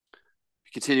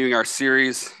Continuing our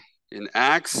series in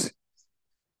Acts,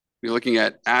 we're looking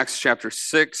at Acts chapter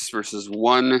 6, verses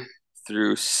 1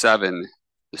 through 7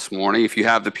 this morning. If you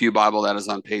have the Pew Bible, that is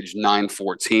on page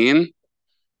 914.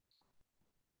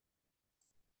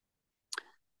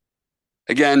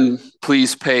 Again,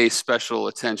 please pay special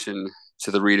attention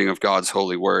to the reading of God's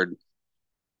holy word.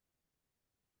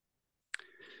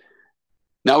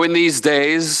 Now, in these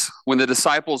days, when the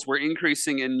disciples were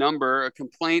increasing in number, a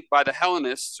complaint by the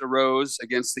Hellenists arose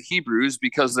against the Hebrews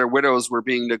because their widows were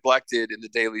being neglected in the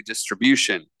daily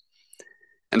distribution.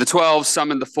 And the 12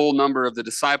 summoned the full number of the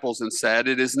disciples and said,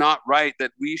 "It is not right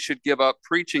that we should give up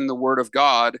preaching the word of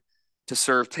God to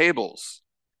serve tables.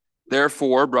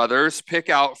 Therefore, brothers, pick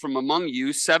out from among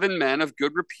you 7 men of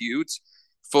good repute,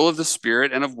 full of the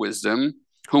Spirit and of wisdom,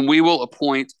 whom we will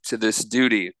appoint to this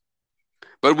duty.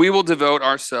 But we will devote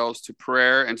ourselves to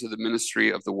prayer and to the ministry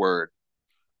of the word."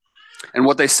 And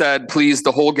what they said pleased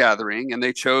the whole gathering, and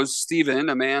they chose Stephen,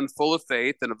 a man full of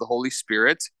faith and of the Holy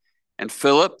Spirit, and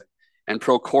Philip, and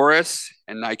Prochorus,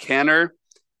 and Nicanor,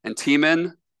 and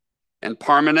Timon, and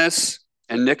Parmenas,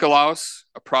 and Nicolaus,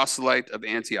 a proselyte of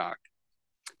Antioch.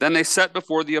 Then they set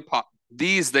before the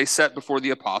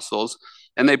apostles,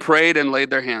 and they prayed and laid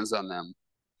their hands on them.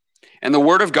 And the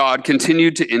word of God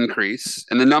continued to increase,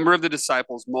 and the number of the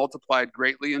disciples multiplied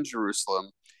greatly in Jerusalem,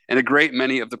 and a great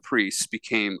many of the priests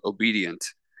became obedient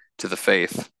to the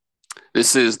faith.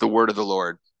 This is the word of the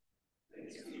Lord.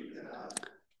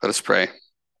 Let us pray.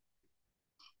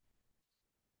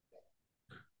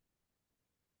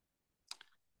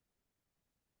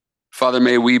 Father,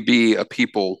 may we be a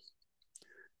people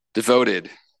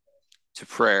devoted to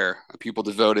prayer, a people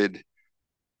devoted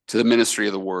to the ministry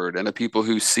of the word, and a people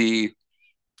who see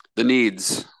the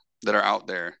needs that are out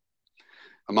there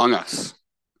among us,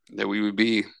 that we would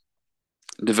be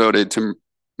devoted to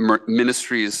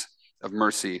ministries of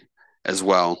mercy as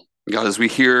well. God, as we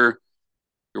hear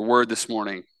your word this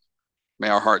morning, may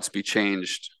our hearts be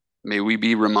changed. May we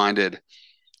be reminded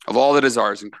of all that is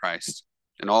ours in Christ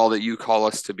and all that you call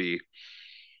us to be,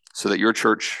 so that your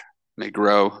church may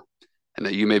grow and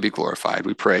that you may be glorified.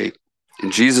 We pray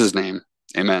in Jesus' name.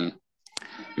 Amen.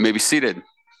 You may be seated.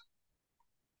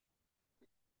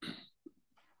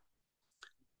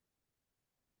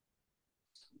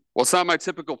 Well, it's not my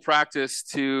typical practice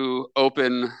to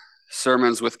open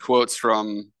sermons with quotes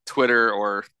from Twitter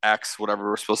or X, whatever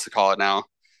we're supposed to call it now.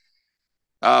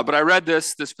 But I read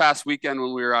this past weekend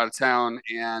when we were out of town,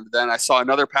 and then I saw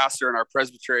another pastor in our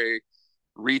presbytery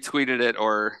retweeted it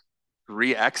or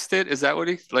re-X'd it. Is that what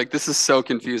this is so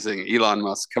confusing. Elon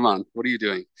Musk, come on, what are you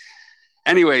doing?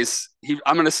 Anyways,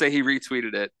 I'm going to say he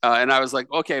retweeted it. And I was like,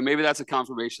 okay, maybe that's a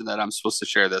confirmation that I'm supposed to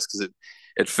share this because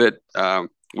it fit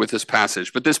with this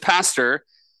passage. But this pastor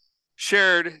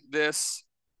shared this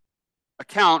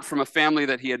account from a family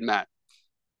that he had met.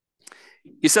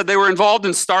 He said they were involved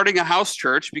in starting a house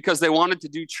church because they wanted to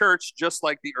do church just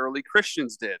like the early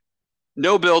Christians did.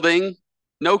 No building,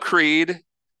 no creed,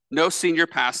 no senior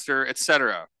pastor,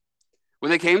 etc. When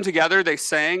they came together, they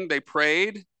sang, they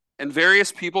prayed, and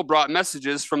various people brought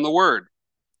messages from the word,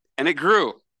 and it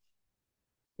grew.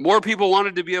 More people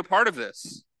wanted to be a part of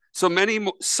this, so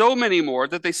many more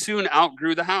that they soon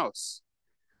outgrew the house.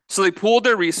 So they pooled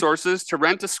their resources to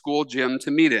rent a school gym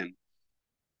to meet in.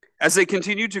 As they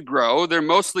continued to grow, their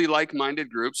mostly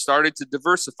like-minded group started to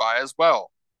diversify as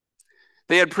well.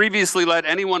 They had previously let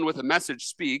anyone with a message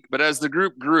speak, but as the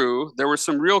group grew, there were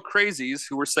some real crazies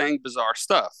who were saying bizarre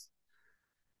stuff.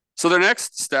 So their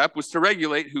next step was to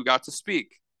regulate who got to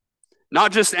speak.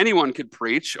 Not just anyone could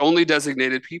preach, only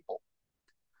designated people.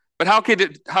 But how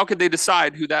could they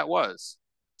decide who that was?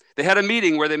 They had a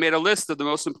meeting where they made a list of the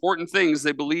most important things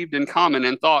they believed in common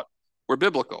and thought were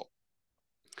biblical.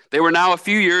 They were now a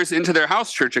few years into their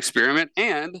house church experiment,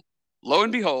 and lo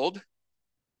and behold,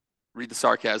 read the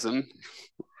sarcasm,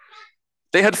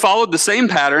 they had followed the same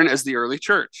pattern as the early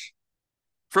church.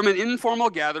 From an informal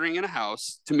gathering in a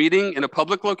house to meeting in a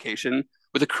public location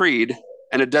with a creed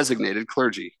and a designated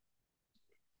clergy.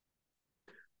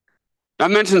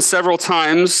 I've mentioned several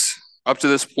times up to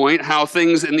this point how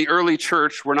things in the early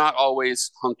church were not always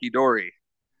hunky-dory.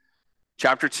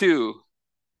 Chapter 2,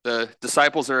 the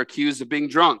disciples are accused of being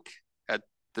drunk at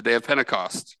the day of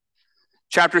Pentecost.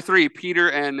 Chapter 3,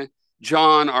 Peter and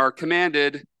John are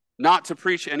commanded not to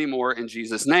preach anymore in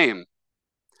Jesus' name.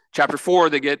 Chapter 4,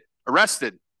 they get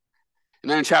arrested. And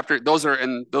then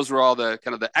in those were all the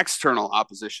kind of the external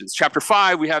oppositions. Chapter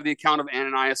 5, we have the account of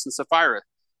Ananias and Sapphira.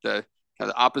 The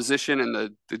opposition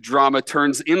and the drama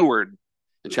turns inward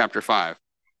in chapter 5.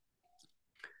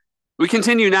 We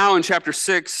continue now in chapter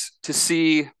 6 to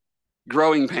see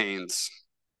growing pains.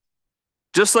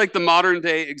 Just like the modern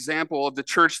day example of the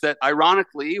church that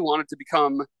ironically wanted to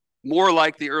become more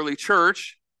like the early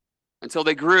church until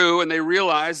they grew and they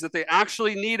realized that they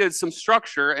actually needed some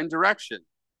structure and direction.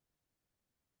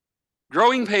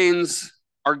 Growing pains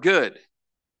are good.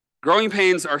 Growing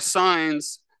pains are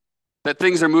signs that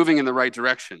things are moving in the right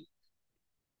direction.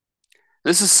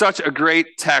 This is such a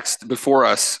great text before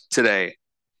us today.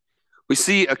 We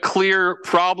see a clear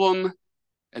problem,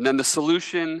 and then the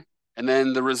solution, and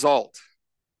then the result.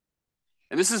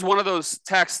 And this is one of those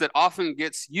texts that often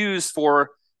gets used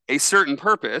for a certain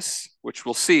purpose, which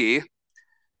we'll see.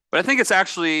 But I think it's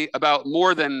actually about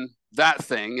more than that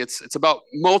thing. It's about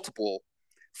multiple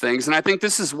things. And I think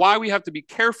this is why we have to be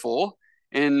careful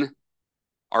in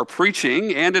our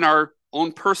preaching and in our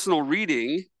own personal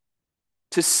reading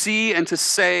to see and to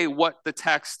say what the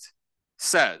text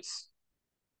says.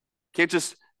 Can't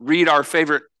just read our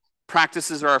favorite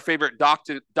practices or our favorite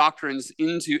doctrines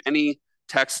into any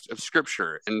text of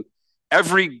Scripture. And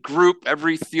every group,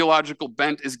 every theological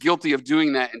bent is guilty of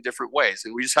doing that in different ways.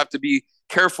 And we just have to be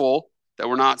careful that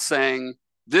we're not saying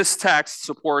this text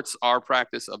supports our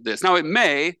practice of this. Now, it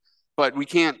may, but we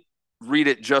can't read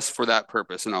it just for that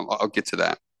purpose. And I'll get to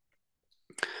that.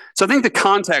 So I think the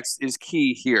context is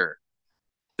key here.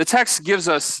 The text gives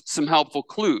us some helpful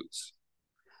clues.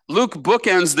 Luke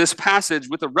bookends this passage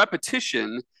with a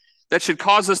repetition that should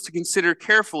cause us to consider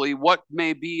carefully what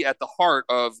may be at the heart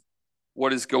of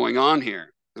what is going on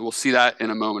here. And we'll see that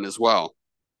in a moment as well.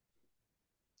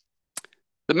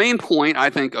 The main point, I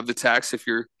think, of the text, if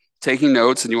you're taking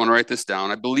notes and you want to write this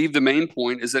down, I believe the main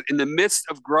point is that in the midst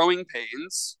of growing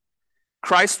pains,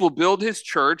 Christ will build his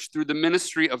church through the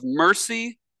ministry of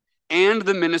mercy and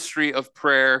the ministry of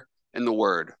prayer and the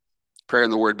word. Prayer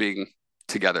and the word being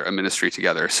together, a ministry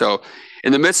together. So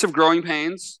in the midst of growing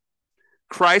pains,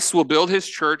 Christ will build his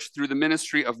church through the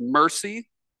ministry of mercy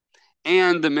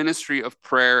and the ministry of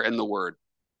prayer and the word.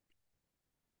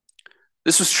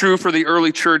 This was true for the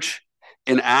early church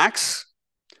in Acts.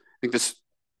 I think this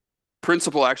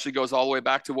principle actually goes all the way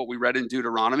back to what we read in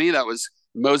Deuteronomy. That was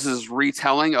Moses'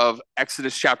 retelling of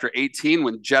Exodus chapter 18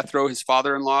 when Jethro, his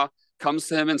father-in-law, comes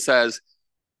to him and says,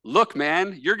 look,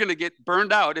 man, you're going to get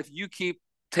burned out if you keep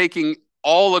taking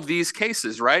all of these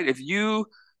cases, right? If you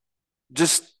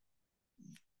just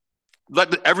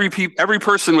let every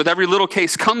person with every little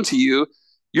case come to you,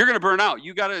 you're going to burn out.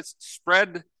 You got to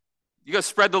spread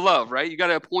the love, right? You got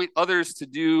to appoint others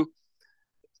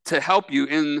to help you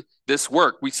in this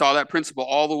work. We saw that principle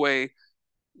all the way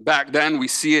back then. We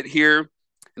see it here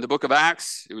in the book of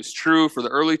Acts. It was true for the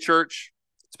early church.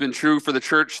 It's been true for the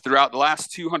church throughout the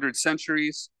last 200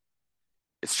 centuries.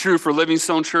 It's true for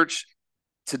Livingstone Church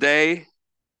today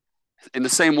in the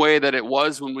same way that it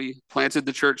was when we planted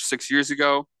the church 6 years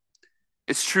ago.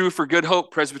 It's true for Good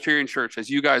Hope Presbyterian Church as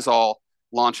you guys all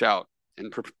launch out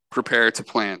and prepare to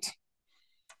plant.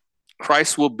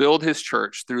 Christ will build his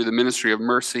church through the ministry of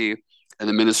mercy and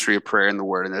the ministry of prayer and the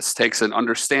word. And this takes an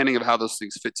understanding of how those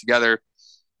things fit together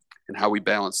and how we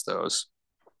balance those.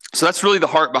 So that's really the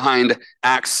heart behind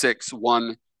Acts 6,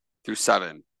 1 through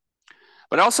 7.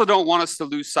 But I also don't want us to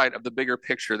lose sight of the bigger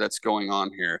picture that's going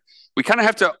on here. We kind of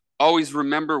have to always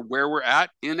remember where we're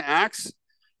at in Acts.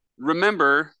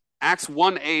 Remember, Acts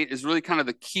 1:8 is really kind of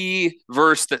the key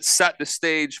verse that set the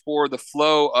stage for the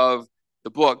flow of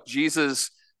the book. Jesus,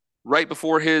 right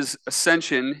before his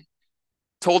ascension,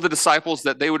 told the disciples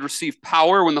that they would receive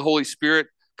power when the Holy Spirit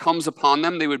comes upon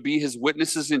them. They would be his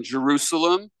witnesses in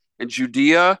Jerusalem and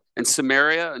Judea and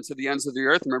Samaria and to the ends of the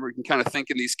earth. Remember, you can kind of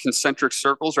think in these concentric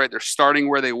circles, right? They're starting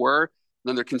where they were, and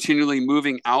then they're continually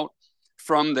moving out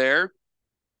from there.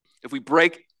 If we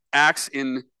break Acts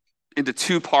into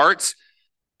two parts,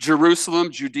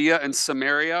 Jerusalem, Judea, and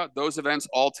Samaria, those events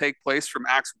all take place from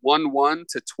Acts 1:1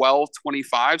 to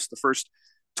 12:25. So the first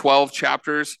 12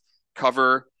 chapters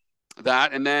cover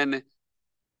that. And then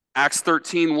Acts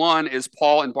 13:1 is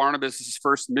Paul and Barnabas'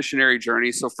 first missionary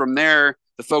journey. So from there,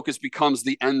 the focus becomes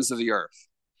the ends of the earth.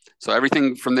 So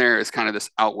everything from there is kind of this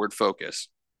outward focus.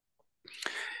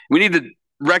 We need to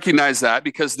recognize that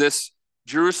because this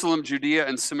Jerusalem, Judea,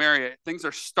 and Samaria, things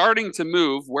are starting to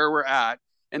move where we're at.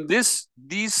 And these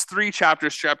three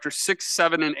chapters, chapters 6,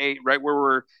 7, and 8, right where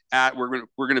we're at, we're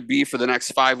going to be for the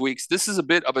next 5 weeks. This is a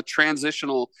bit of a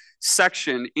transitional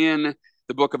section in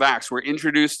the book of Acts. We're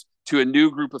introduced to a new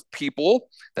group of people,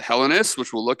 the Hellenists,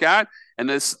 which we'll look at, and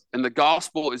the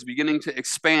gospel is beginning to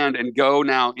expand and go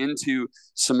now into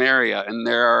Samaria. And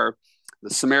the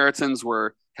Samaritans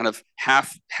were kind of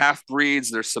half breeds.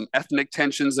 There's some ethnic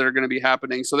tensions that are going to be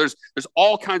happening. So there's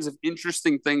all kinds of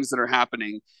interesting things that are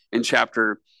happening in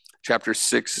chapter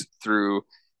 6 through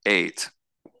 8.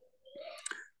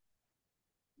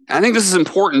 And I think this is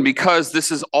important because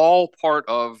this is all part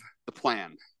of the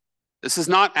plan. This is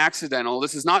not accidental.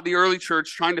 This is not the early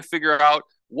church trying to figure out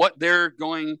what they're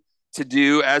going to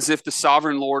do as if the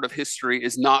sovereign Lord of history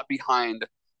is not behind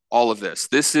all of this.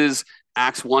 This is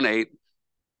Acts 1:8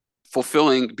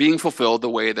 being fulfilled the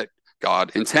way that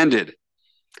God intended.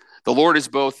 The Lord is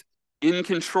both in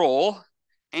control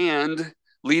and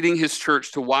leading his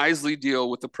church to wisely deal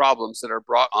with the problems that are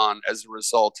brought on as a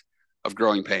result of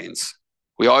growing pains.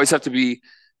 We always have to be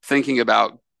thinking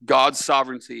about God's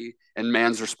sovereignty and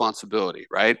man's responsibility,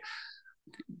 right?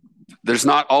 There's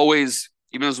not always,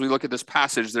 even as we look at this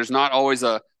passage, there's not always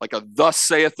a thus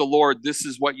saith the Lord, this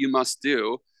is what you must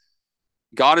do.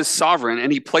 God is sovereign,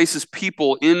 and he places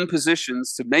people in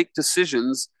positions to make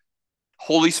decisions,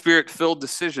 Holy Spirit filled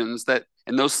decisions,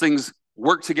 and those things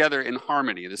work together in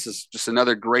harmony. This is just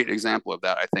another great example of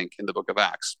that, I think, in the book of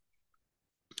Acts.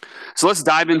 So let's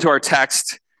dive into our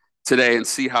text today and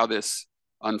see how this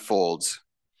unfolds.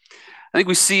 I think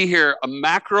we see here a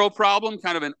macro problem,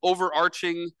 kind of an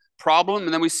overarching problem,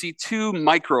 and then we see two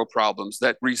micro problems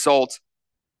that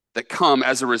come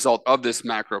as a result of this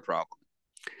macro problem.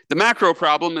 The macro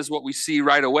problem is what we see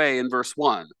right away in verse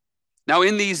 1. Now,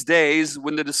 in these days,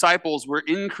 when the disciples were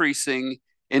increasing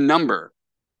in number,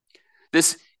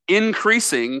 this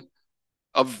increasing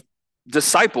of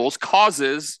disciples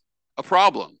causes a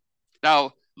problem.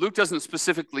 Now, Luke doesn't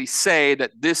specifically say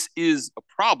that this is a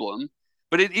problem,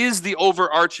 but it is the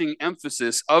overarching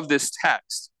emphasis of this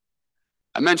text.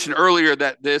 I mentioned earlier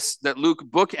that Luke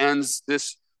bookends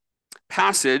this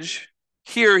passage.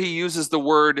 Here he uses the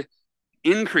word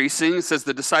increasing. It says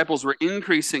the disciples were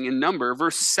increasing in number.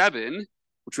 Verse 7,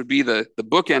 which would be the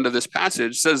bookend of this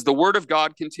passage, says the word of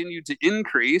God continued to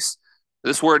increase.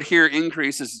 This word here,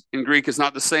 increase, in Greek is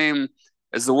not the same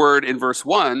as the word in verse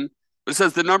 1, but it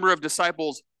says the number of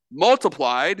disciples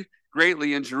multiplied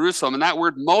greatly in Jerusalem. And that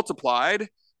word multiplied,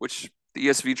 which the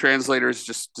ESV translators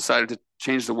just decided to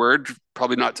change the word,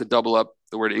 probably not to double up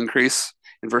the word increase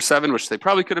in verse 7, which they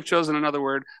probably could have chosen another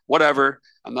word. Whatever,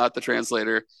 I'm not the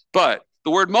translator. But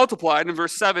the word multiplied in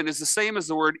verse 7 is the same as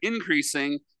the word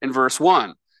increasing in verse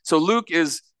 1. So Luke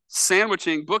is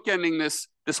sandwiching, bookending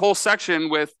this whole section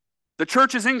with the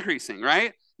church is increasing,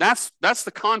 right? That's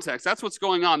the context. That's what's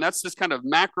going on. That's this kind of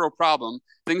macro problem.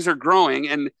 Things are growing.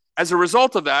 And as a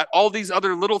result of that, all these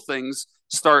other little things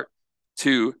start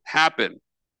to happen.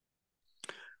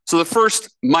 So the first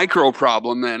micro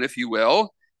problem, then, if you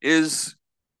will, is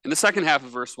in the second half of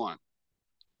verse 1.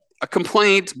 A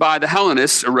complaint by the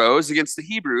Hellenists arose against the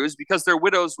Hebrews because their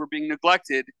widows were being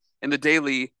neglected in the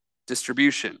daily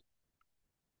distribution.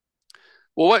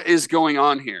 Well, what is going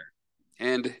on here?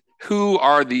 And who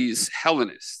are these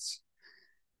Hellenists?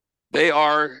 They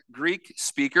are Greek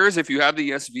speakers. If you have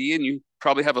the ESV, and you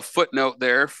probably have a footnote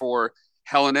there for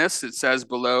Hellenists, it says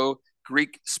below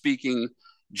Greek-speaking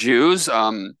Jews.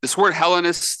 This word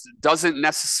Hellenist doesn't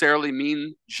necessarily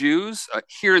mean Jews.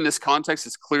 Here in this context,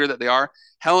 it's clear that they are.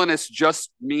 Hellenist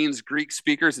just means Greek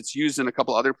speakers. It's used in a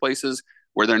couple other places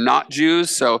where they're not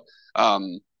Jews. So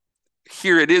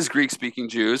here it is Greek-speaking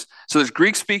Jews. So there's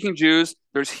Greek-speaking Jews,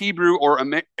 there's Hebrew or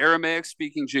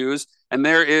Aramaic-speaking Jews, and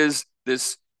there is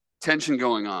this tension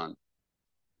going on.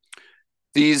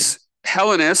 These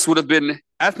Hellenists would have been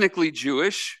ethnically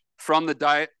Jewish from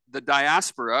the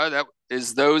diaspora. That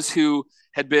is those who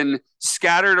had been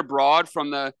scattered abroad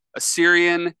from the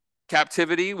Assyrian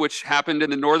captivity, which happened in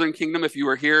the northern kingdom. If you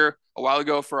were here a while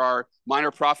ago for our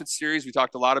Minor Prophets series, we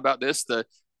talked a lot about this. The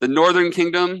northern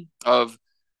kingdom of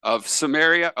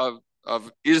Samaria,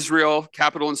 of Israel,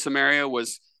 capital in Samaria,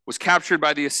 was captured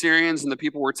by the Assyrians, and the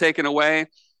people were taken away.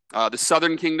 The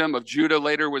southern kingdom of Judah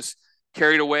later was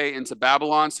carried away into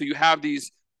Babylon. So you have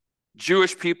these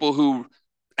Jewish people who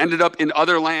ended up in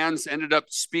other lands, ended up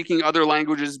speaking other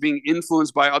languages, being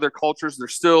influenced by other cultures. They're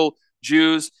still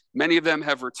Jews. Many of them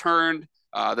have returned.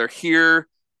 They're here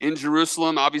in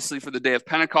Jerusalem, obviously for the day of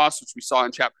Pentecost, which we saw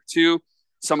in chapter 2.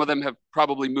 Some of them have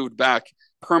probably moved back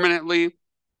permanently,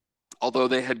 although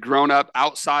they had grown up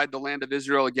outside the land of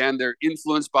Israel. Again, they're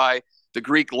influenced by the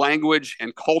Greek language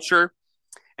and culture.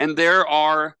 And there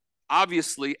are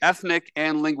obviously ethnic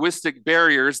and linguistic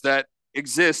barriers that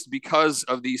exist because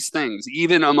of these things,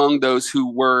 even among those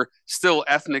who were still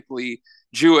ethnically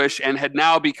Jewish and had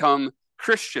now become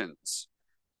Christians.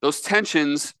 Those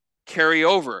tensions carry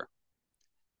over.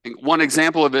 And one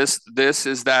example of this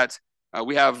is that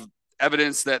we have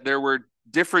evidence that there were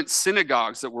different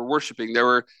synagogues that were worshiping. There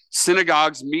were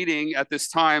synagogues meeting at this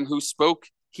time who spoke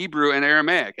Hebrew and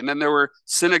Aramaic. And then there were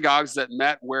synagogues that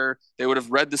met where they would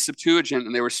have read the Septuagint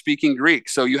and they were speaking Greek.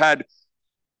 So you had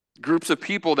groups of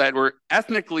people that were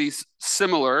ethnically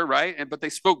similar, right? But they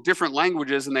spoke different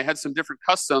languages and they had some different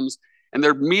customs, and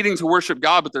they're meeting to worship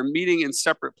God, but they're meeting in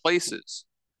separate places.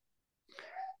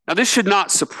 Now, this should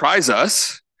not surprise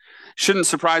us. Shouldn't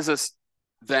surprise us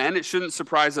then. It shouldn't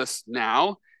surprise us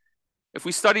now. If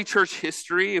we study church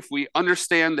history, if we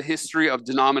understand the history of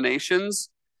denominations,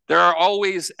 there are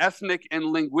always ethnic and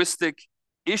linguistic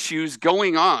issues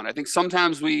going on. I think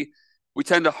sometimes we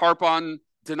tend to harp on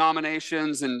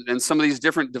denominations and some of these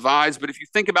different divides, but if you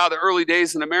think about the early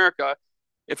days in America,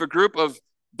 if a group of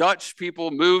Dutch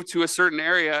people moved to a certain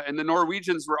area and the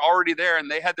Norwegians were already there and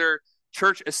they had their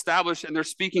church established and they're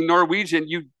speaking Norwegian,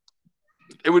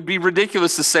 it would be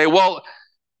ridiculous to say, well,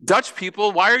 Dutch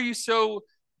people, why are you so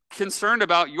concerned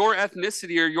about your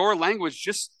ethnicity or your language?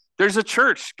 Just there's a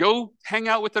church. Go hang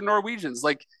out with the Norwegians.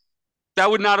 Like, that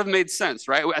would not have made sense,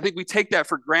 right? I think we take that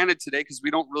for granted today because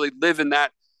we don't really live in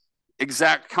that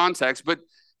exact context, but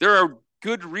there are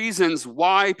good reasons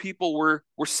why people were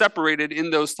separated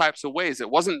in those types of ways. It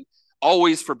wasn't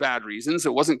always for bad reasons.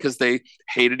 It wasn't because they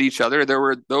hated each other. There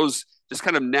were those just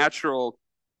kind of natural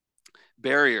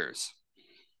barriers.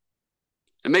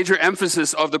 A major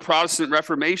emphasis of the Protestant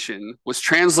Reformation was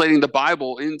translating the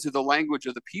Bible into the language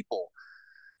of the people.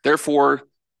 Therefore,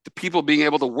 the people being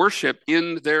able to worship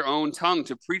in their own tongue,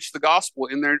 to preach the gospel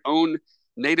in their own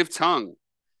native tongue.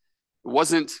 It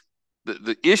wasn't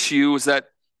the issue was that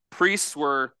priests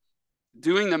were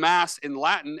doing the mass in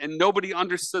Latin and nobody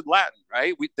understood Latin,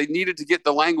 right? They needed to get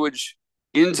the language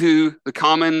into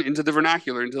the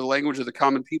vernacular, into the language of the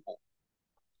common people.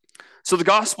 So the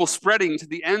gospel spreading to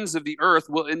the ends of the earth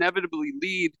will inevitably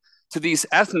lead to these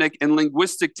ethnic and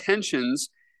linguistic tensions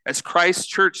as Christ's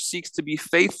church seeks to be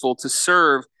faithful to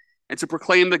serve and to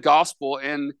proclaim the gospel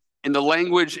in the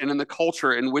language and in the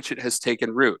culture in which it has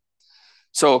taken root.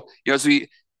 So, as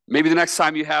maybe the next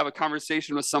time you have a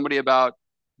conversation with somebody about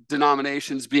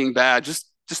denominations being bad, just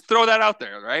throw that out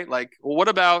there, right? Like, well, what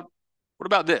about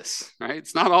this, right?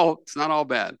 It's not all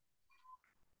bad.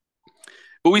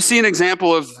 But we see an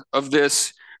example of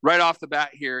this right off the bat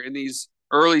here in these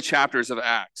early chapters of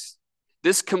Acts.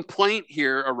 This complaint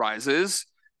here arises.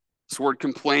 This word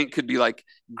complaint could be like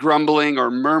grumbling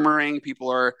or murmuring. People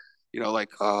are, like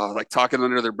talking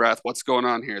under their breath. What's going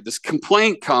on here? This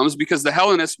complaint comes because the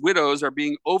Hellenist widows are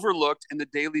being overlooked in the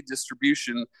daily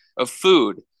distribution of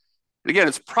food. And again,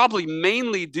 it's probably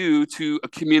mainly due to a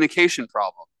communication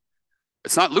problem.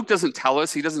 It's not, Luke doesn't tell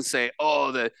us, he doesn't say,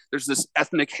 there's this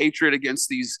ethnic hatred against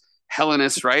these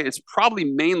Hellenists, right? It's probably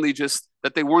mainly just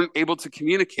that they weren't able to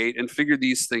communicate and figure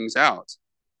these things out.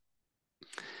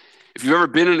 If you've ever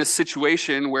been in a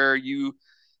situation where you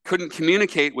couldn't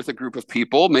communicate with a group of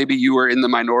people, maybe you were in the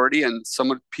minority and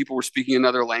people were speaking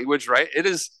another language, right? It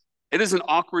is an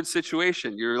awkward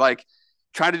situation. You're like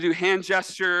trying to do hand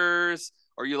gestures,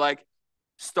 or you like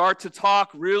start to talk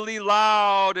really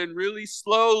loud and really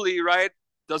slowly, right?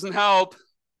 Doesn't help.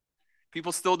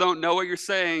 People still don't know what you're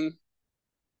saying.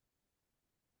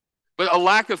 But a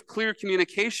lack of clear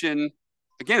communication,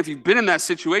 again, if you've been in that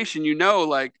situation,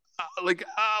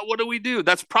 what do we do?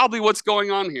 That's probably what's going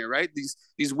on here, right?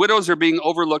 These widows are being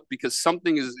overlooked because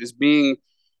something is being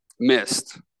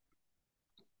missed.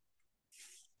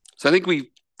 So I think we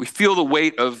feel the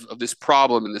weight of this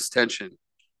problem and this tension.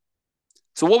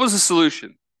 So what was the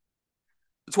solution?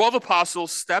 The 12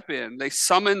 apostles step in. They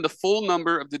summon the full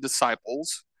number of the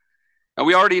disciples. And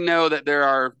we already know that there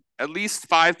are at least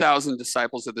 5,000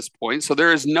 disciples at this point. So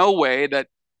there is no way that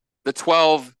the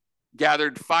 12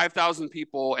 gathered 5,000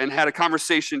 people and had a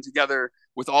conversation together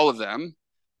with all of them.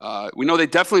 We know they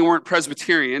definitely weren't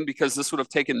Presbyterian because this would have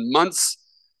taken months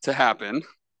to happen.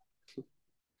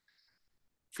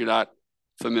 If you're not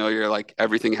familiar, like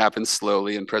everything happens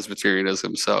slowly in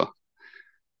Presbyterianism.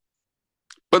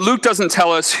 But Luke doesn't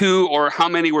tell us who or how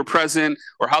many were present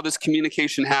or how this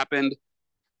communication happened.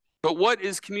 But what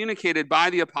is communicated by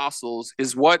the apostles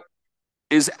is what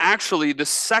is actually the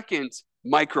second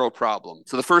micro problem.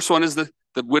 So the first one is the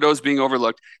widows being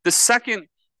overlooked. The second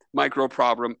micro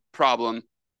problem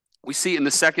we see in the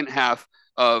second half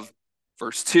of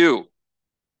verse 2.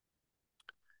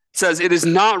 It says, "It is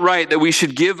not right that we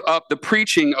should give up the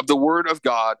preaching of the word of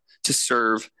God to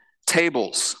serve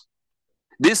tables."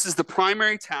 This is the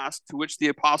primary task to which the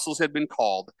apostles had been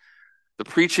called, the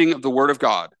preaching of the word of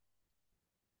God.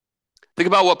 Think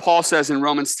about what Paul says in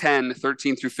Romans 10,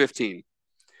 13 through 15.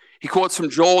 He quotes from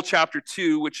Joel chapter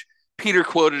 2, which Peter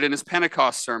quoted in his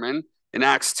Pentecost sermon in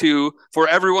Acts 2, "For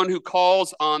everyone who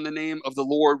calls on the name of the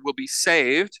Lord will be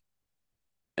saved."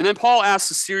 And then Paul asks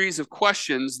a series of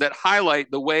questions that highlight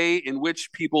the way in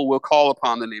which people will call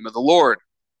upon the name of the Lord.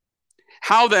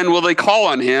 How then will they call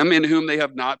on him in whom they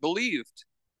have not believed?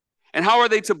 And how are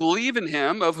they to believe in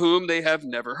him of whom they have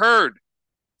never heard?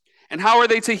 And how are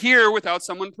they to hear without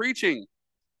someone preaching?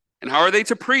 And how are they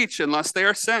to preach unless they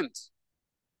are sent?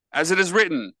 As it is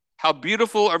written, how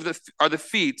beautiful are the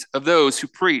feet of those who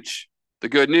preach the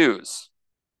good news.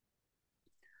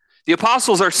 The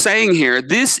apostles are saying here,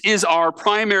 this is our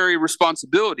primary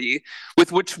responsibility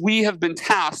with which we have been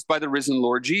tasked by the risen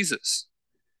Lord Jesus.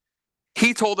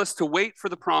 He told us to wait for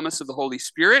the promise of the Holy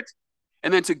Spirit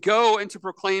and then to go and to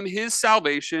proclaim his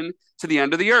salvation to the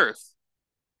end of the earth.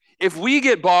 If we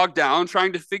get bogged down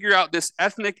trying to figure out this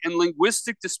ethnic and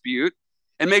linguistic dispute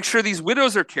and make sure these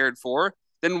widows are cared for,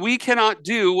 then we cannot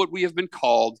do what we have been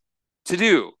called to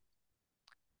do.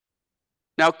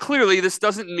 Now, clearly, this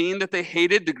doesn't mean that they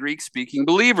hated the Greek-speaking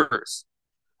believers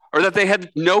or that they had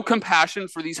no compassion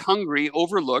for these hungry,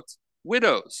 overlooked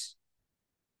widows.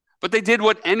 But they did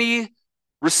what any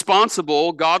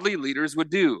responsible, godly leaders would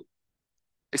do.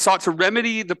 They sought to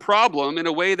remedy the problem in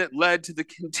a way that led to the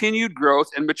continued growth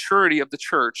and maturity of the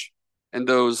church and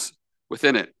those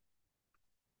within it.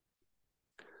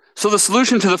 So the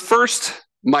solution to the first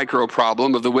micro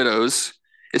problem of the widows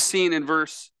is seen in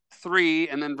verse 3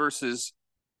 and then verses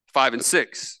 5 and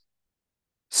 6.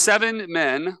 7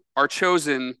 men are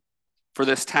chosen for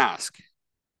this task.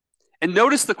 And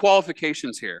notice the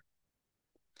qualifications here.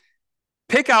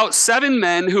 Pick out 7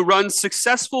 men who run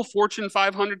successful Fortune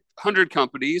 500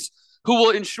 companies who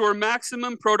will ensure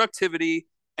maximum productivity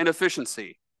and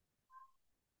efficiency.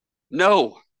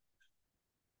 No.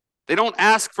 They don't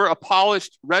ask for a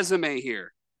polished resume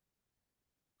here.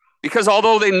 Because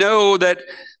although they know that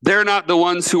they're not the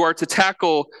ones who are to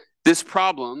tackle this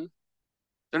problem,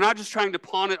 they're not just trying to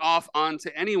pawn it off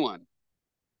onto anyone.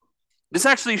 This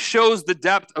actually shows the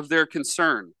depth of their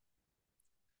concern.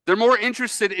 They're more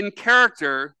interested in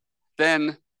character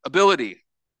than ability.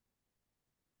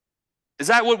 Is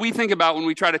that what we think about when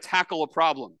we try to tackle a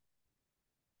problem?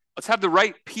 Let's have the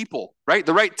right people, right?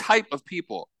 The right type of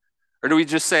people. Or do we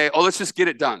just say, oh, let's just get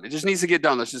it done. It just needs to get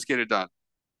done. Let's just get it done.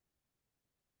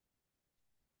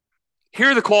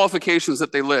 Here are the qualifications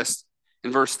that they list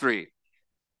in verse 3.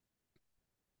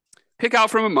 Pick out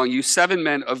from among you 7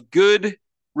 men of good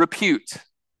repute.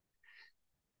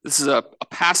 This is a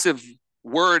passive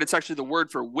word. It's actually the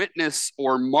word for witness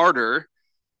or martyr.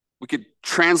 We could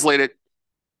translate it,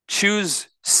 choose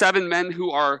 7 men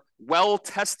who are well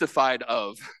testified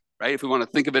of, right? If we want to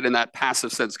think of it in that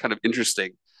passive sense, kind of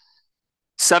interesting.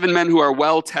 7 men who are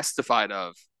well testified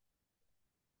of.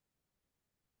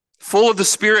 Full of the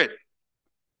Spirit,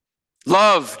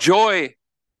 love, joy,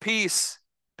 peace,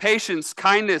 patience,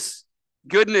 kindness,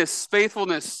 goodness,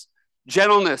 faithfulness,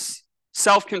 gentleness,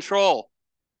 self-control.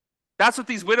 That's what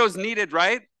these widows needed,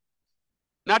 right?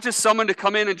 Not just someone to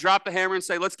come in and drop the hammer and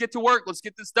say, let's get to work, let's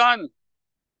get this done.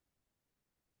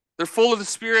 They're full of the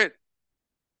Spirit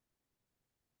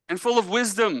and full of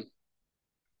wisdom,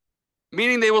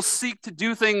 meaning they will seek to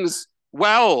do things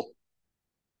well,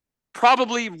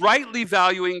 probably rightly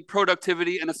valuing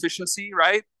productivity and efficiency,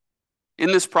 right,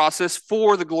 in this process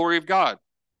for the glory of God.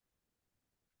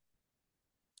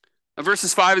 Now,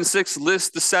 verses 5 and 6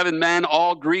 list the 7 men,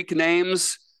 all Greek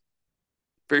names.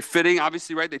 Very fitting,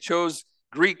 obviously, right? They chose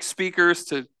Greek speakers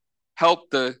to help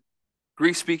the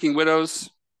Greek-speaking widows.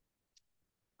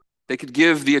 They could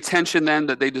give the attention then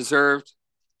that they deserved.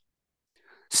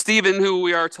 Stephen, who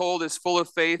we are told is full of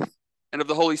faith and of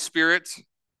the Holy Spirit.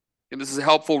 And this is a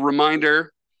helpful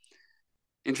reminder,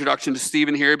 introduction to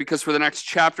Stephen here, because for the next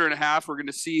chapter and a half, we're going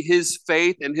to see his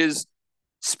faith and his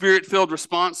Spirit-filled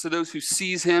response to those who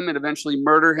seize him and eventually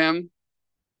murder him.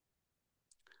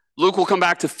 Luke will come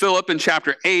back to Philip in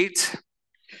chapter 8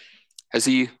 as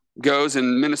he goes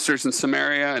and ministers in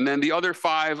Samaria, and then the other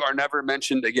 5 are never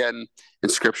mentioned again in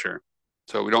Scripture.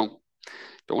 So we don't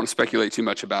want to speculate too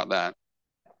much about that.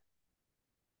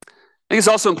 I think it's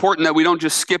also important that we don't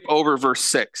just skip over verse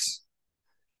 6.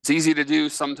 It's easy to do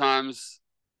sometimes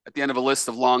at the end of a list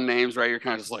of long names, right? You're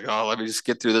kind of just like, oh, let me just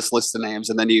get through this list of names,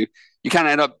 and then you kind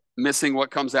of end up missing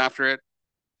what comes after it.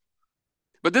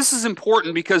 But this is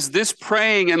important because this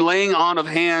praying and laying on of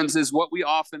hands is what we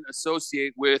often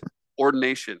associate with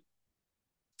ordination.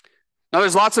 Now,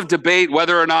 there's lots of debate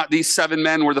whether or not these 7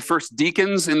 men were the first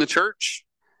deacons in the church.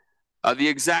 The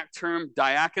exact term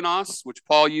diakonos, which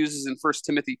Paul uses in 1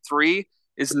 Timothy 3,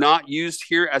 is not used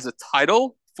here as a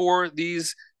title for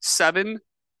these 7.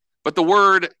 But the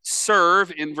word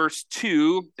serve in verse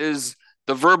 2 is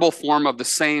the verbal form of the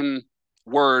same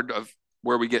word of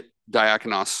where we get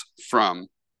diakonos from.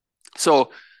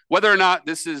 So whether or not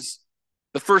this is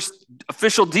the first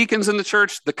official deacons in the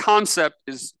church, the concept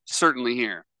is certainly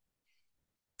here.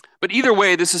 But either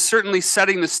way, this is certainly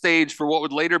setting the stage for what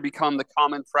would later become the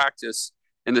common practice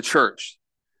in the church.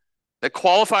 That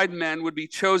qualified men would be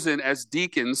chosen as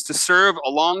deacons to serve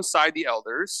alongside the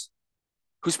elders,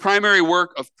 whose primary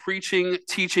work of preaching,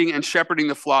 teaching, and shepherding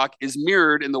the flock is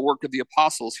mirrored in the work of the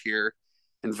apostles here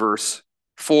in verse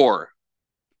 4.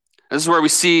 This is where we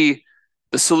see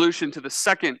the solution to the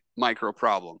second micro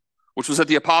problem, which was that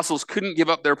the apostles couldn't give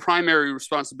up their primary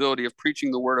responsibility of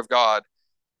preaching the word of God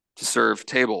to serve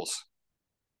tables.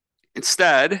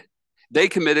 Instead, they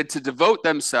committed to devote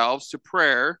themselves to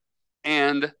prayer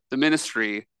and the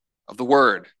ministry of the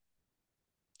word.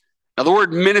 Now, the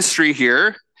word ministry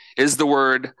here is the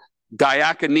word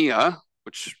diakonia,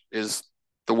 which is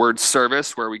the word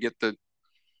service, where we get the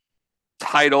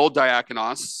title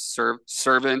diakonos,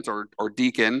 servant or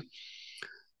deacon.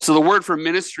 So the word for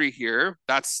ministry here,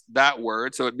 that's that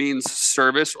word. So it means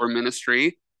service or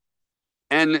ministry.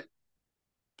 And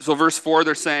so verse 4,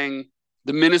 they're saying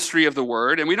the ministry of the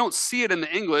word. And we don't see it in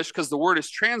the English because the word is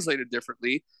translated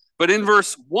differently. But in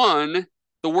verse 1,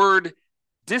 the word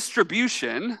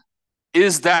distribution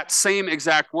is that same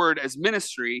exact word as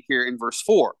ministry here in verse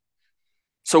 4.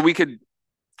 So we could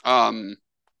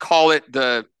call it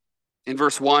in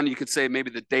verse 1, you could say maybe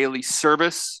the daily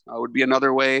service would be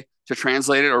another way to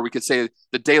translate it, or we could say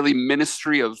the daily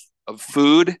ministry of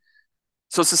food.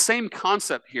 So it's the same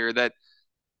concept here, that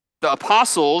the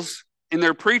apostles in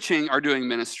their preaching are doing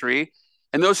ministry,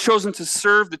 and those chosen to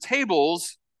serve the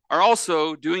tables are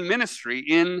also doing ministry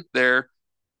in their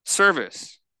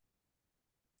service.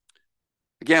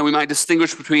 Again, we might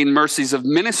distinguish between mercies of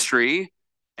ministry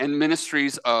and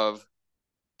ministries of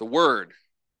the word.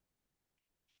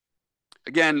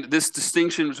 Again, this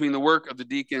distinction between the work of the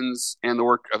deacons and the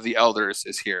work of the elders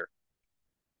is here.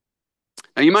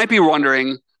 Now, you might be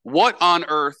wondering, what on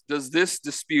earth does this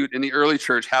dispute in the early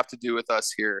church have to do with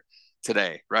us here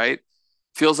today, right?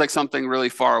 Feels like something really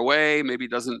far away, maybe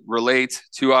doesn't relate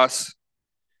to us.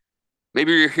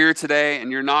 Maybe you're here today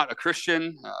and you're not a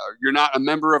Christian, you're not a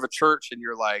member of a church, and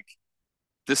you're like,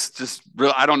 this just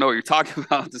really, I don't know what you're talking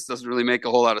about. This doesn't really make a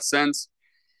whole lot of sense.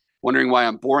 Wondering why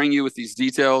I'm boring you with these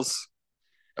details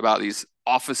about these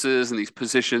offices and these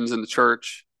positions in the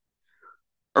church.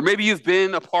 Or maybe you've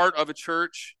been a part of a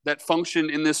church that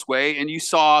functioned in this way and you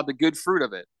saw the good fruit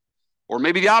of it. Or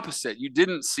maybe the opposite. You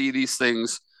didn't see these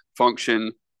things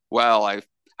function well. I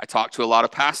talk to a lot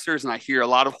of pastors and I hear a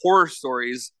lot of horror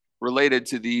stories related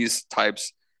to these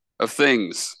types of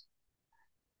things.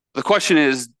 The question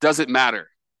is, does it matter?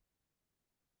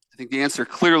 I think the answer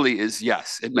clearly is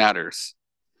yes, it matters.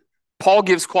 Paul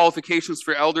gives qualifications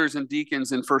for elders and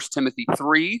deacons in 1 Timothy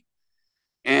 3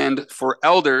 and for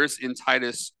elders in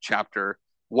Titus chapter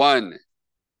 1.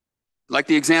 Like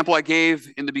the example I gave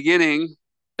in the beginning,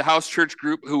 the house church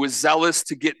group who was zealous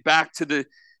to get back to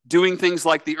doing things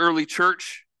like the early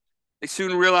church, they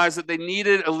soon realized that they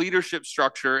needed a leadership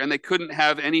structure and they couldn't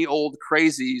have any old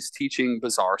crazies teaching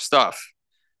bizarre stuff.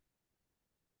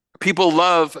 People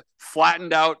love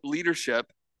flattened out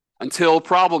leadership until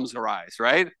problems arise,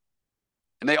 right?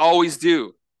 And they always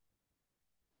do.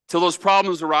 Till those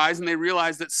problems arise and they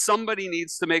realize that somebody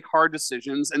needs to make hard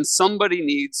decisions and somebody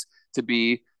needs to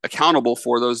be accountable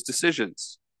for those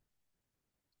decisions.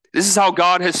 This is how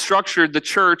God has structured the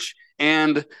church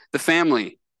and the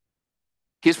family.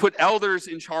 He has put elders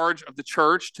in charge of the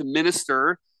church to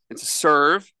minister and to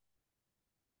serve.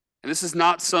 And this is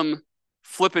not some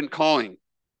flippant calling.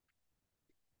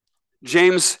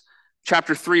 James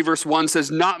chapter 3, verse 1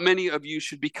 says, "Not many of you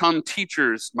should become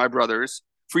teachers, my brothers,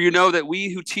 for you know that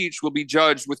we who teach will be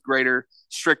judged with greater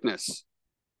strictness."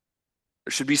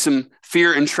 There should be some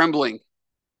fear and trembling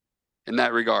in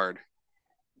that regard.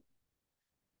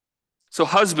 So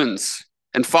husbands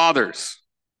and fathers,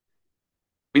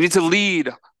 we need to lead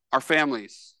our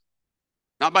families,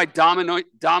 not by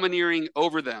domineering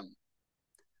over them,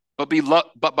 but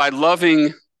by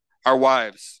loving our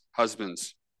wives,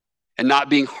 husbands, and not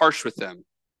being harsh with them.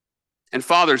 And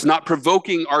fathers, not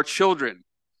provoking our children,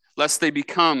 lest they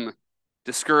become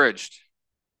discouraged.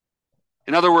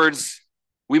 In other words,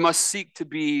 we must seek to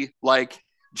be like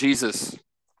Jesus.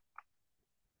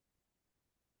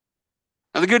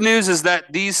 Now, the good news is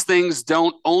that these things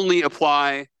don't only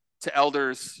apply to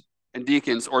elders and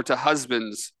deacons or to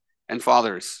husbands and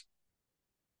fathers.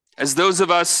 As those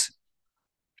of us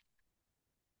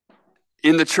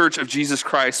in the Church of Jesus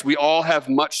Christ, we all have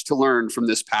much to learn from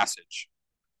this passage.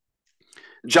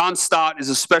 John Stott is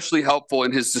especially helpful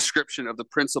in his description of the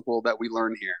principle that we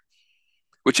learn here,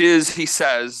 which is, he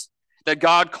says, that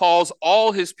God calls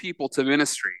all his people to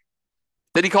ministry,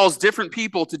 that he calls different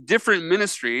people to different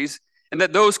ministries, and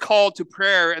that those called to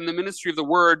prayer and the ministry of the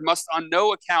word must on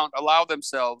no account allow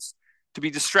themselves to be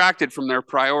distracted from their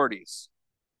priorities.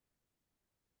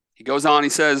 He goes on, he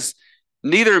says,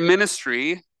 neither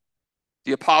ministry,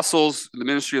 the apostles, the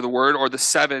ministry of the word, or the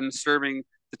 7 serving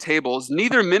the tables,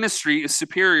 neither ministry is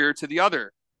superior to the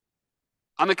other.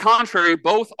 On the contrary,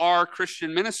 both are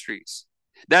Christian ministries.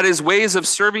 That is, ways of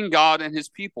serving God and his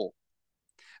people.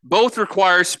 Both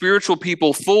require spiritual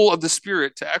people full of the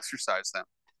Spirit to exercise them.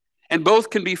 And both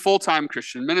can be full-time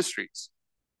Christian ministries.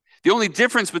 The only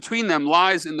difference between them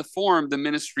lies in the form the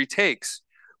ministry takes,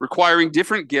 requiring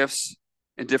different gifts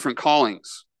and different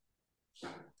callings.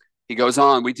 He goes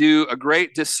on, we do a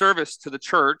great disservice to the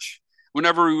church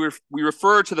whenever we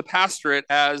refer to the pastorate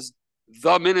as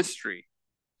the ministry.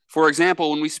 For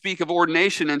example, when we speak of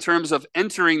ordination in terms of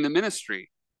entering the ministry,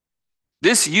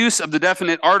 this use of the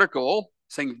definite article,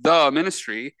 saying the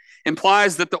ministry,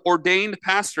 implies that the ordained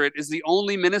pastorate is the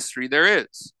only ministry there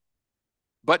is.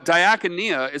 But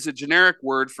diakonia is a generic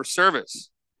word for service.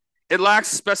 It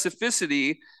lacks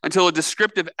specificity until a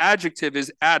descriptive adjective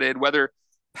is added, whether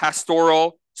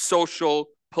pastoral, social,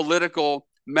 political,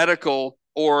 medical,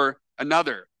 or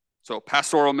another. So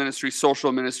pastoral ministry,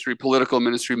 social ministry, political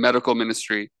ministry, medical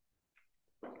ministry,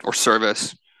 or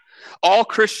service. All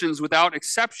Christians without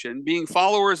exception, being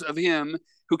followers of him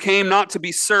who came not to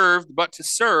be served, but to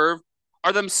serve,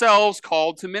 are themselves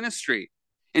called to ministry.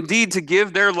 Indeed, to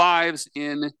give their lives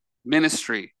in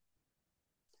ministry.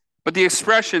 But the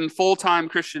expression full-time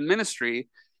Christian ministry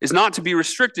is not to be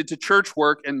restricted to church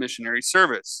work and missionary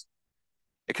service.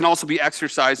 It can also be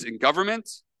exercised in government,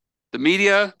 the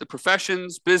media, the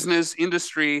professions, business,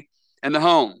 industry, and the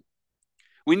home.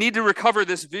 We need to recover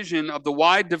this vision of the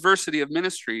wide diversity of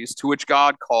ministries to which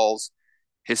God calls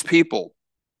his people.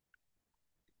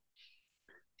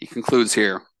 He concludes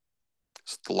here.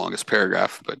 It's the longest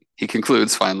paragraph, but he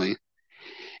concludes finally.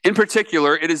 In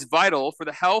particular, it is vital for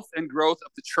the health and growth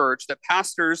of the church that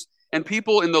pastors and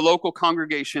people in the local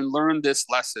congregation learn this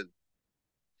lesson.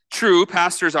 True,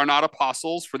 pastors are not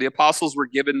apostles, for the apostles were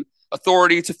given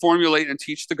authority to formulate and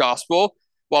teach the gospel,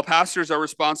 while pastors are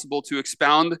responsible to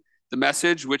expound the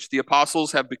message which the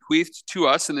apostles have bequeathed to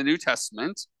us in the New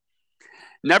Testament.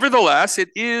 Nevertheless, it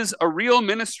is a real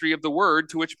ministry of the word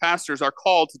to which pastors are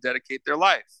called to dedicate their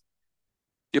life.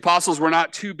 The apostles were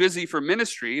not too busy for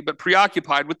ministry, but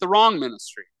preoccupied with the wrong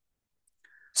ministry.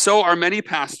 So are many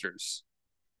pastors.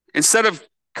 Instead of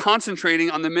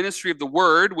concentrating on the ministry of the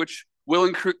word, which will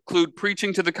include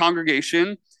preaching to the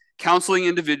congregation, counseling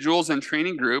individuals, and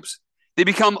training groups, they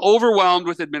become overwhelmed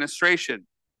with administration.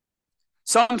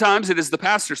 Sometimes it is the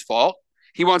pastor's fault.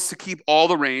 He wants to keep all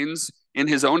the reins in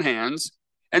his own hands,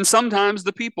 and sometimes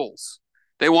the people's.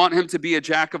 They want him to be a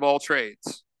jack of all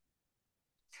trades.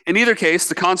 In either case,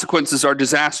 the consequences are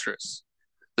disastrous.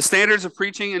 The standards of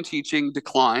preaching and teaching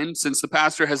decline since the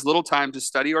pastor has little time to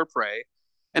study or pray,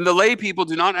 and the lay people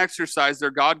do not exercise their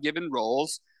God-given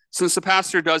roles since the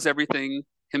pastor does everything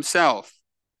himself.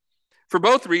 For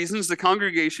both reasons, the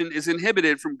congregation is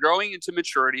inhibited from growing into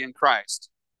maturity in Christ.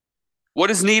 What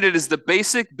is needed is the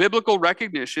basic biblical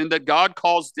recognition that God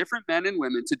calls different men and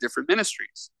women to different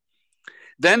ministries.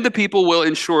 Then the people will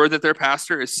ensure that their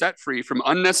pastor is set free from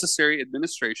unnecessary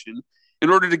administration in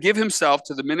order to give himself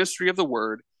to the ministry of the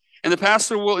word, and the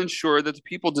pastor will ensure that the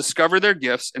people discover their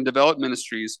gifts and develop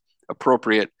ministries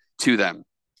appropriate to them.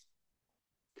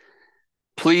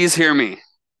 Please hear me.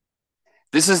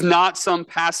 This is not some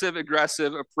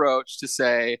passive-aggressive approach to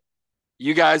say,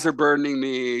 you guys are burdening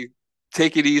me,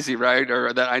 take it easy, right?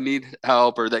 Or that I need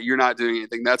help, or that you're not doing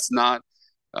anything. That's not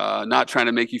trying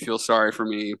to make you feel sorry for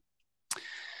me.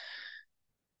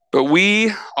 But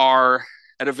we are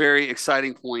at a very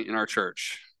exciting point in our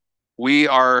church. We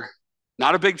are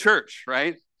not a big church,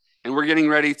 right? And we're getting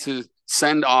ready to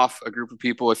send off a group of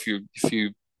people. If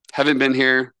you haven't been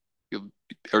here,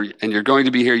 and you're going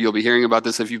to be here, you'll be hearing about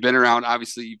this. If you've been around,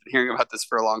 obviously you've been hearing about this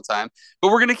for a long time. But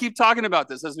we're going to keep talking about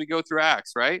this as we go through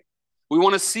Acts, right? We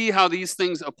want to see how these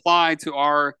things apply to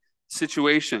our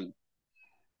situation.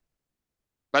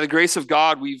 By the grace of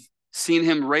God, we've seen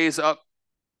him raise up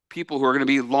people who are going to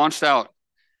be launched out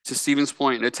to Stevens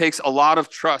Point. And it takes a lot of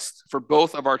trust for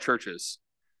both of our churches.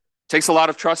 It takes a lot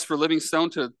of trust for Livingstone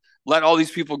to let all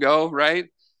these people go, right?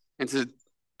 And to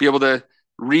be able to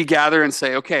regather and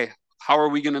say, okay, how are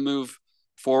we going to move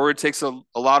forward? It takes a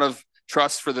lot of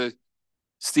trust for the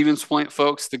Stevens Point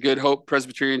folks, the Good Hope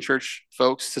Presbyterian Church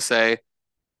folks, to say,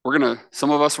 some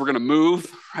of us, we're going to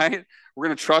move, right? We're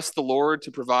going to trust the Lord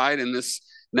to provide in this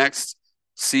next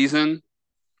season.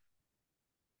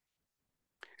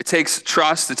 It takes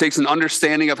trust. It takes an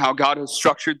understanding of how God has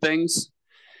structured things,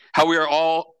 how we are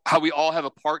all how we all have a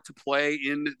part to play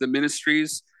in the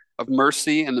ministries of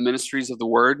mercy and the ministries of the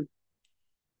word.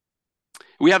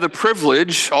 We have the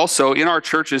privilege also in our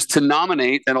churches to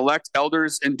nominate and elect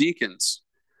elders and deacons.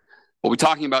 We'll be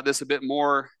talking about this a bit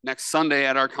more next Sunday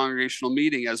at our congregational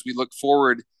meeting as we look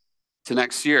forward to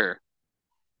next year.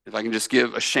 If I can just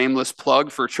give a shameless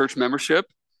plug for church membership.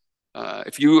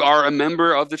 If you are a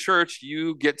member of the church,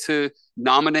 you get to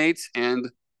nominate and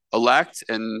elect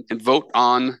and vote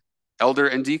on elder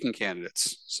and deacon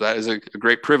candidates. So that is a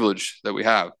great privilege that we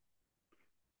have.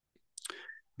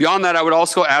 Beyond that, I would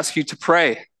also ask you to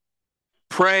pray.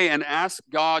 Pray and ask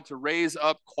God to raise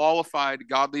up qualified,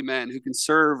 godly men who can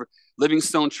serve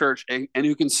Livingstone Church and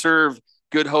who can serve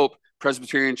Good Hope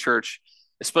Presbyterian Church,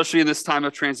 especially in this time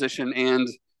of transition and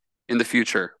in the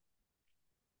future.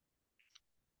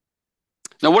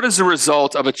 Now, what is the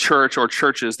result of a church or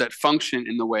churches that function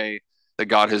in the way that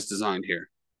God has designed here?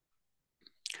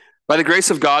 By the grace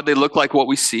of God, they look like what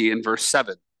we see in verse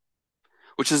 7,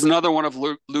 which is another one of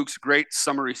Luke's great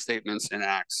summary statements in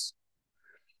Acts.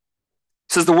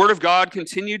 It says, the word of God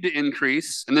continued to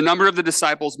increase, and the number of the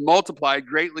disciples multiplied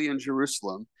greatly in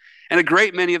Jerusalem, and a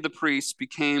great many of the priests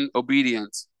became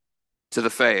obedient to the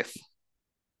faith.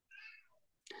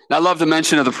 Now, I love the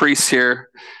mention of the priests here.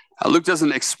 Luke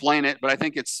doesn't explain it, but I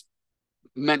think it's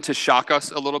meant to shock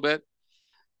us a little bit,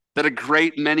 that a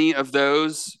great many of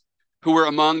those who were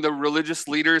among the religious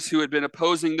leaders who had been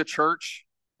opposing the church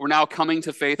were now coming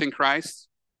to faith in Christ.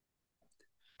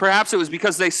 Perhaps it was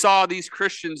because they saw these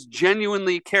Christians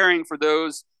genuinely caring for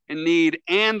those in need,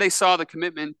 and they saw the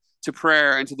commitment to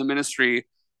prayer and to the ministry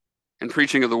and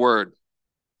preaching of the word.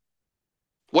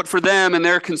 What for them and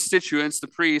their constituents, the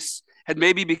priests, had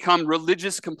maybe become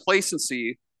religious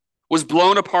complacency was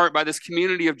blown apart by this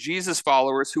community of Jesus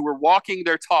followers who were walking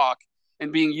their talk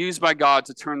and being used by God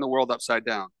to turn the world upside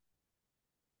down.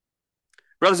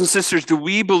 Brothers and sisters, do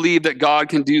we believe that God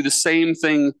can do the same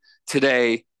thing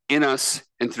today in us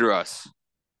and through us,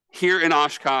 here in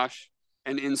Oshkosh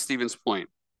and in Stevens Point?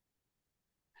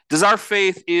 Does our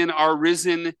faith in our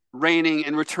risen, reigning,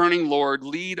 and returning Lord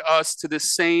lead us to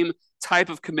this same type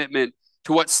of commitment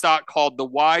to what Stott called the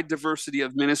wide diversity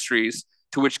of ministries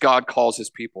to which God calls his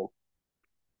people?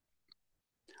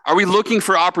 Are we looking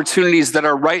for opportunities that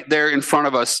are right there in front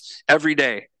of us every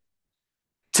day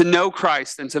to know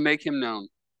Christ and to make him known,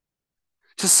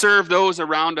 to serve those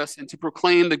around us and to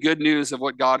proclaim the good news of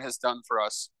what God has done for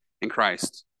us in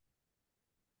Christ?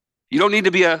 You don't need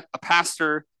to be a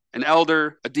pastor, an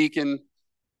elder, a deacon.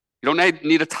 You don't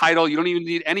need a title. You don't even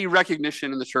need any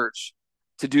recognition in the church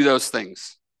to do those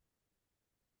things.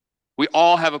 We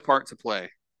all have a part to play.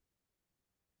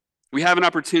 We have an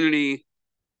opportunity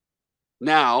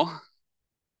now,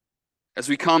 as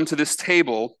we come to this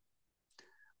table,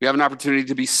 we have an opportunity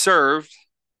to be served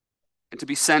and to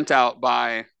be sent out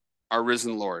by our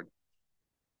risen Lord.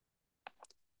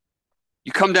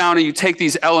 You come down and you take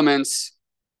these elements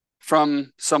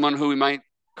from someone who we might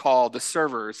call the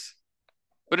servers,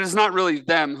 but it is not really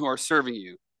them who are serving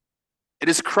you. It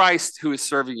is Christ who is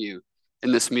serving you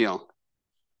in this meal.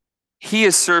 He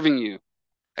is serving you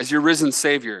as your risen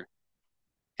Savior,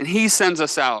 and he sends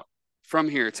us out from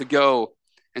here to go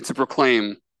and to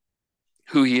proclaim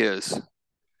who he is.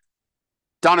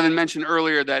 Donovan mentioned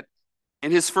earlier that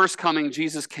in his first coming,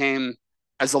 Jesus came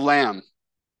as a lamb,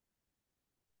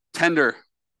 tender,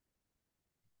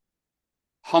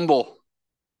 humble,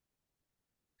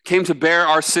 came to bear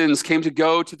our sins, came to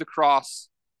go to the cross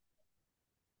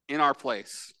in our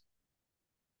place.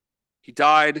 He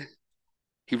died,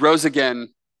 he rose again,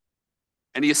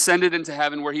 and he ascended into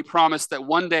heaven, where he promised that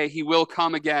one day he will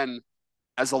come again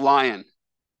as a lion.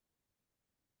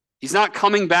 He's not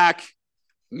coming back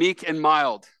meek and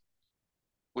mild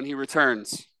when he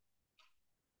returns.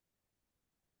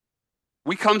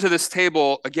 We come to this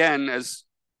table again, as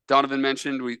Donovan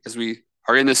mentioned, as we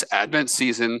are in this Advent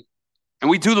season, and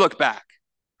we do look back,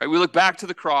 right? We look back to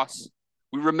the cross.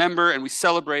 We remember and we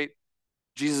celebrate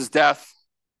Jesus' death,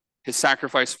 his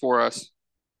sacrifice for us.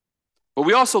 But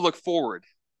we also look forward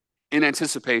in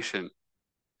anticipation.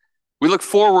 We look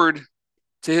forward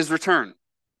to his return.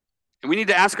 And we need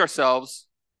to ask ourselves,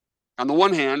 on the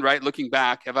one hand, right, looking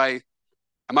back, am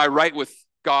I right with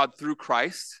God through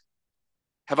Christ?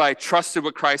 Have I trusted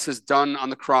what Christ has done on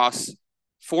the cross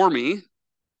for me?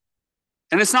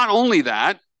 And it's not only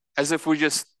that, as if we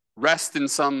just rest in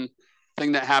something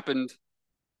that happened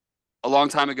a long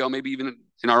time ago, maybe even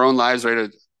in our own lives,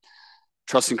 right,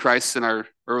 trusting Christ in our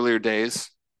earlier days.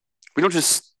 We don't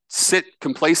just sit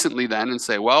complacently then and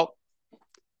say, well,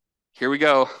 here we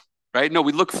go, right? No,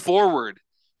 we look forward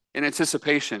in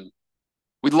anticipation.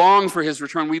 We long for his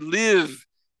return. We live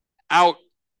out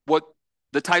what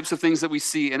the types of things that we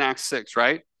see in Acts 6,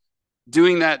 right?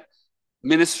 Doing that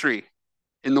ministry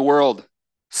in the world,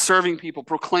 serving people,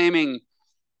 proclaiming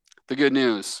the good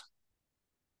news.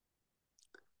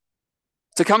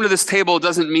 To come to this table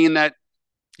doesn't mean that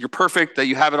you're perfect, that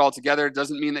you have it all together. It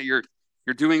doesn't mean that you're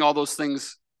doing all those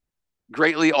things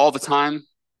greatly all the time.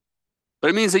 But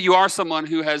it means that you are someone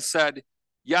who has said,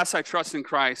 yes, I trust in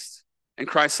Christ and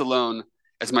Christ alone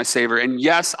as my Savior. And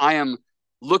yes, I am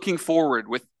looking forward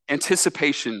with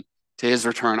anticipation to his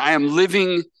return. I am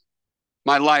living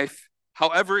my life,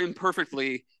 however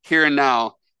imperfectly, here and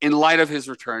now, in light of his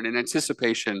return, in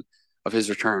anticipation of his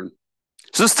return.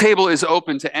 So this table is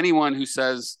open to anyone who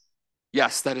says,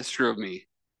 yes, that is true of me.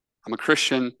 I'm a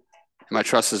Christian, and my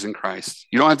trust is in Christ.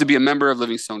 You don't have to be a member of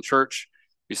Livingstone Church.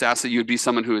 We just ask that you would be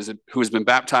someone who has been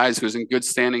baptized, who is in good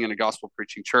standing in a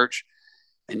gospel-preaching church,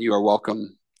 and you are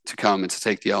welcome to come and to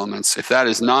take the elements. If that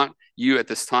is not you at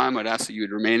this time, I'd ask that you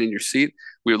would remain in your seat.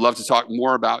 We would love to talk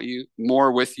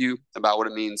more with you about what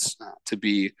it means to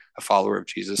be a follower of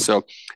Jesus. So